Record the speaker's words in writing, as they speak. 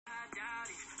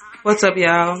What's up,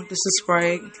 y'all? This is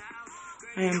Sprite.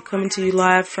 I am coming to you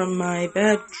live from my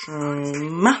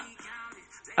bedroom.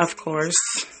 Of course,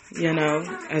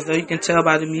 as though you can tell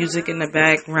by the music in the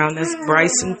background, that's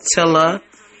Bryson Tiller.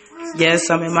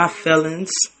 Yes, I'm in my feelings.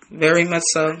 Very much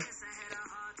so.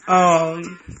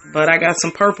 But I got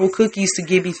some purple cookies to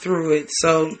get me through it.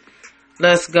 So,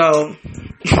 let's go.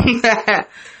 I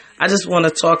just want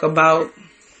to talk about,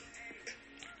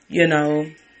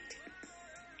 in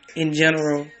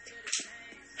general,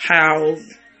 how,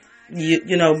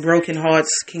 broken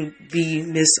hearts can be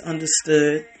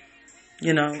misunderstood,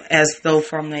 as though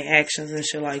from their actions and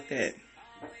shit like that.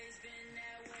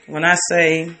 When I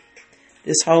say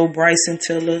this whole Bryson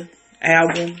Tiller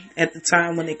album, at the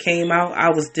time when it came out, I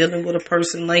was dealing with a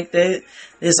person like that.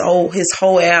 His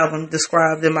whole album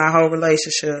described in my whole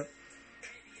relationship.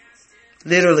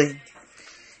 Literally.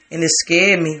 And it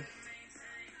scared me.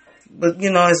 But,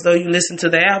 as though you listen to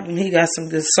the album, he got some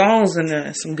good songs in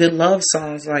there. Some good love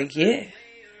songs. Like, yeah.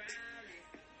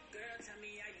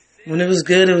 When it was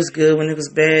good, it was good. When it was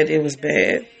bad, it was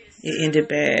bad. It ended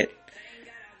bad.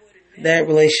 That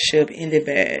relationship ended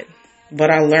bad. But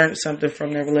I learned something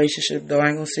from that relationship, though. I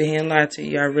ain't gonna sit here and lie to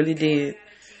you. I really did.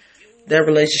 That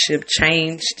relationship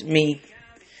changed me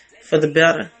for the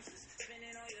better.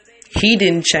 He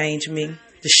didn't change me.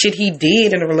 The shit he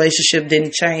did in the relationship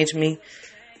didn't change me.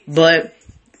 But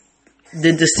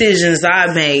the decisions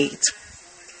I made,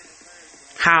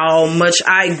 how much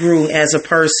I grew as a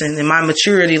person and my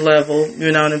maturity level,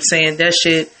 you know what I'm saying? That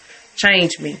shit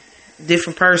changed me.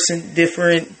 Different person,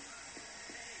 different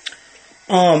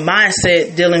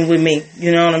mindset dealing with me.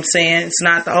 You know what I'm saying? It's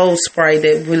not the old Sprite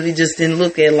that really just didn't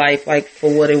look at life like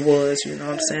for what it was. You know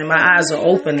what I'm saying? My eyes are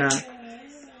open now.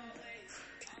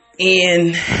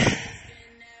 And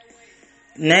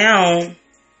now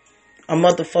a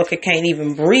motherfucker can't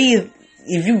even breathe.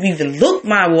 If you even look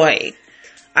my way,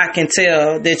 I can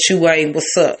tell that you ain't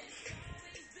what's up.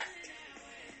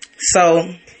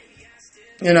 So,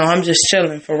 I'm just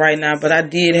chilling for right now. But I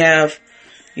did have,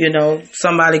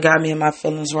 somebody got me in my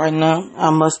feelings right now. I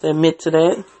must admit to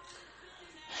that.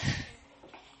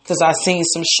 Because I seen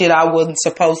some shit I wasn't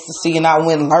supposed to see and I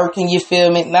went lurking, you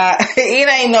feel me? Nah, it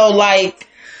ain't no like,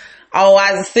 oh,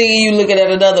 I see you looking at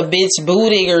another bitch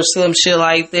booty or some shit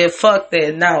like that. Fuck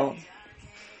that. No.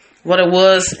 What it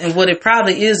was and what it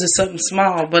probably is something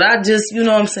small. But I just, what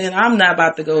I'm saying? I'm not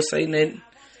about to go say nothing.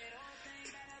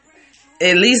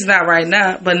 At least not right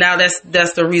now. But now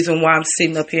that's the reason why I'm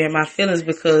sitting up here in my feelings.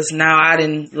 Because now I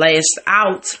didn't lash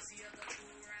out.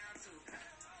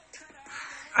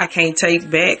 I can't take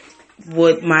back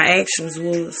what my actions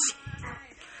was.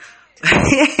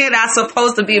 And I'm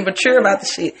supposed to be mature about the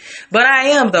shit. But I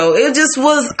am, though. It just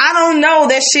was, I don't know.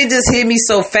 That shit just hit me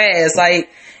so fast. Like,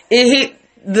 it hit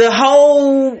the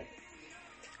whole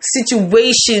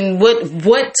situation.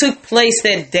 What took place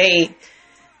that day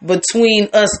between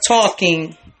us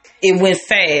talking, it went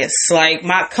fast. Like,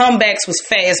 my comebacks was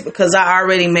fast because I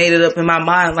already made it up in my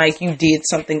mind like you did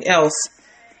something else.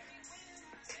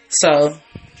 So,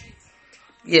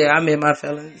 yeah, I'm in my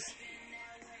feelings.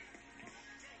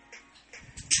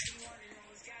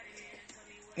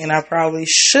 And I probably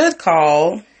should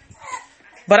call.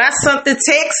 But I sent the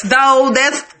text, though.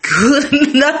 That's good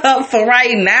enough for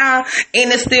right now.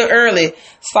 And it's still early.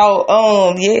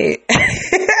 So, yeah.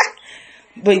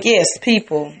 But yes,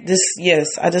 people.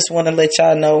 I just want to let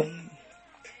y'all know.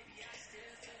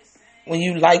 When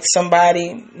you like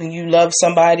somebody, when you love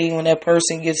somebody, when that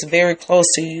person gets very close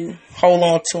to you, hold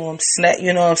on to them. Snap,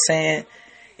 you know what I'm saying?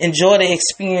 Enjoy the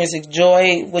experience.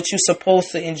 Enjoy what you're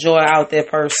supposed to enjoy out that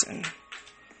person.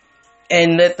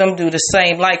 And let them do the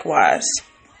same likewise.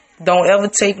 Don't ever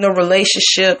take no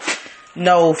relationship,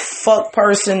 no fuck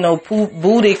person, no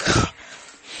booty.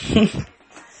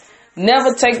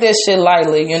 Never take that shit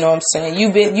lightly, you know what I'm saying?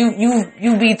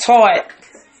 You be taught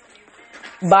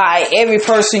by every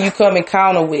person you come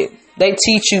encounter with. They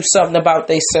teach you something about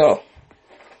themselves.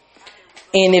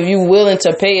 And if you're willing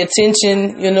to pay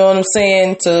attention, you know what I'm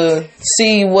saying, to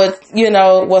see what,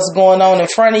 what's going on in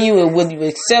front of you, and whether you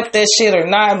accept that shit or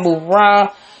not, move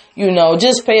around,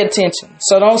 just pay attention.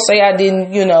 So don't say I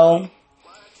didn't,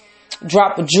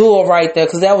 drop a jewel right there,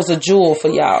 because that was a jewel for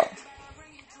y'all.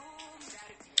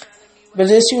 But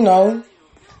just,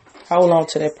 hold on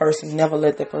to that person. Never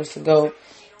let that person go.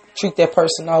 Treat that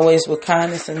person always with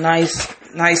kindness and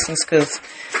niceness, because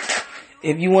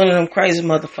if you one of them crazy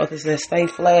motherfuckers that stay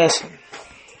flashing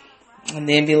and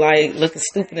then be like looking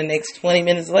stupid the next 20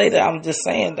 minutes later, I'm just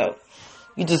saying, though,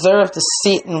 you deserve to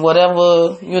sit in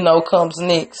whatever, comes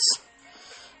next.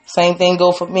 Same thing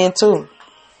go for men too.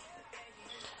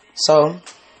 So,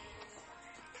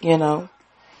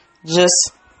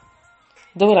 just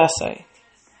do what I say.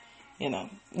 You know,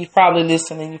 you probably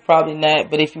listening, you probably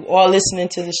not. But if you are listening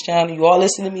to this channel, you are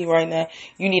listening to me right now,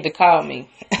 you need to call me.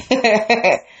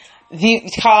 You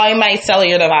call my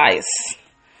cellular device.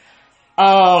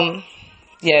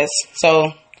 Yes.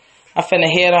 So I'm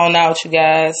finna head on out, you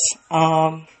guys.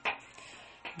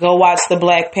 Go watch the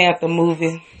Black Panther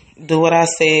movie. Do what I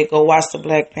said. Go watch the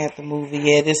Black Panther movie.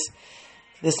 Yeah, this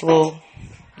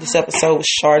episode was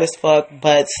short as fuck,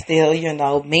 but still, you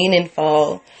know,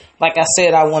 meaningful. Like I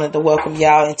said, I wanted to welcome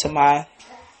y'all into my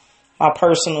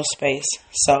personal space.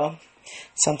 So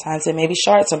sometimes it may be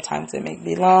short, sometimes it may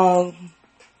be long.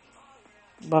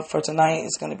 But for tonight,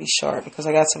 it's going to be short because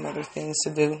I got some other things to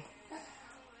do.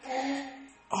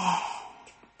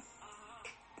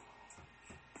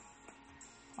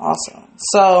 Awesome.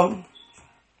 So,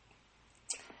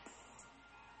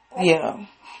 yeah.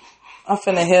 I'm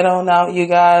finna head on out, you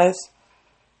guys.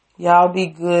 Y'all be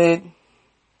good.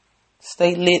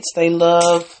 Stay lit, stay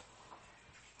love.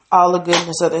 All the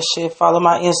goodness of that shit. Follow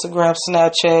my Instagram,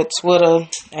 Snapchat, Twitter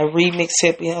at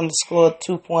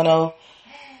remixhippie_2.0.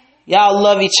 Y'all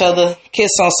love each other.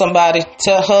 Kiss on somebody.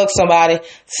 Hug somebody.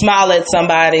 Smile at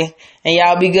somebody. And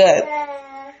y'all be good.